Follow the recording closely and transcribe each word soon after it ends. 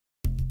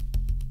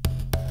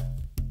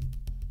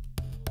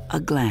A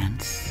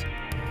glance,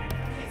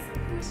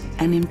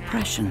 an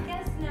impression.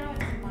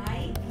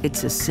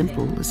 It's as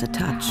simple as a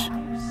touch,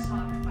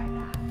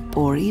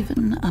 or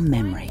even a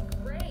memory.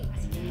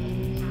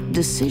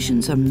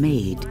 Decisions are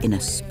made in a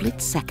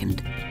split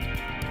second,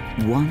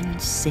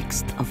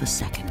 1/6 of a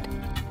second.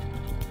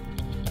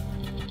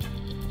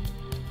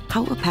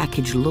 How a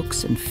package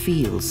looks and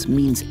feels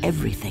means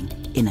everything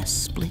in a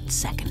split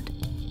second.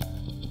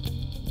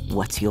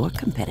 What's your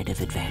competitive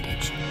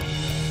advantage?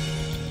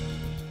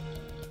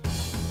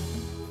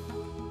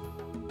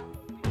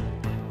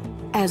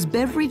 As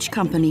beverage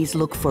companies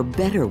look for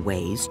better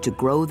ways to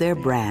grow their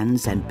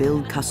brands and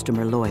build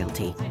customer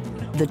loyalty,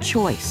 the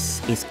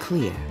choice is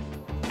clear,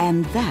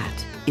 and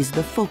that is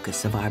the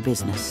focus of our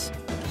business.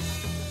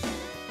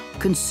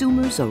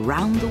 Consumers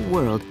around the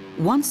world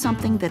want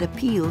something that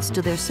appeals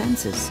to their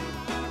senses.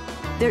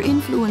 They're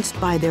influenced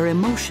by their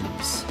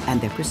emotions and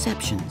their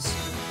perceptions,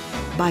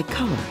 by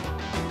color,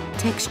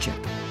 texture,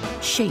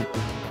 shape,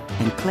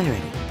 and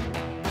clarity.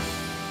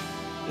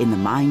 In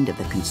the mind of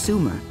the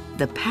consumer,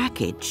 the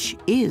package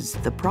is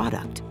the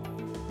product.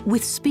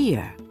 With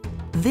Spear,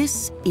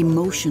 this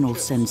emotional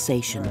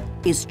sensation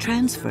is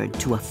transferred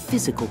to a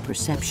physical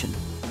perception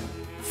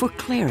for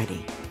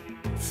clarity,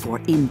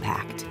 for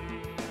impact.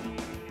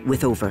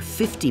 With over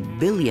 50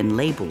 billion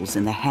labels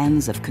in the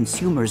hands of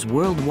consumers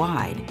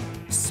worldwide,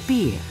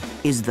 Spear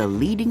is the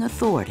leading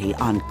authority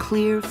on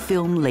clear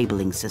film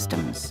labeling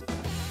systems.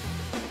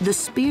 The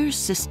Spear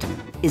system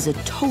is a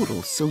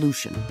total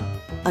solution,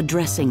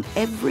 addressing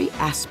every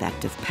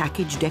aspect of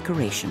package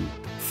decoration,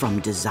 from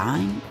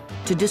design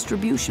to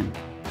distribution.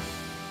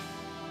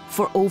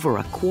 For over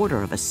a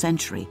quarter of a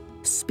century,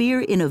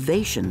 Spear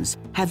innovations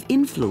have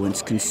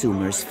influenced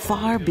consumers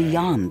far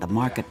beyond the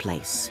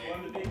marketplace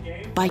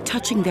by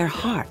touching their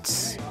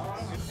hearts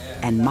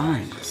and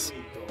minds.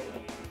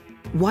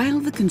 While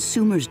the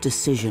consumer's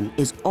decision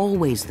is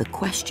always the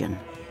question,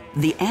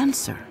 the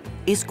answer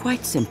is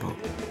quite simple.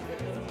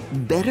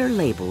 Better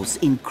labels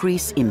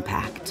increase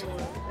impact.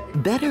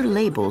 Better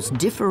labels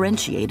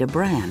differentiate a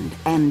brand,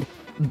 and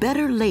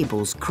better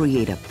labels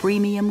create a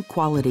premium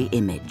quality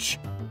image.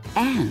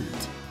 And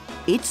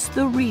it's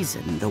the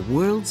reason the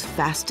world's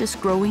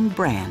fastest growing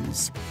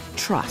brands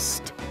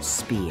trust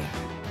Spear.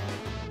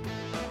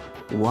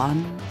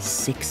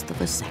 1/6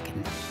 of a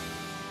second.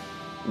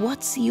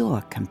 What's your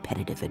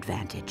competitive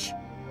advantage?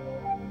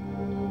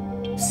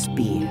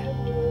 Spear.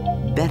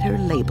 Better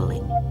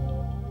labeling.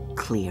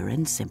 Clear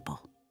and simple.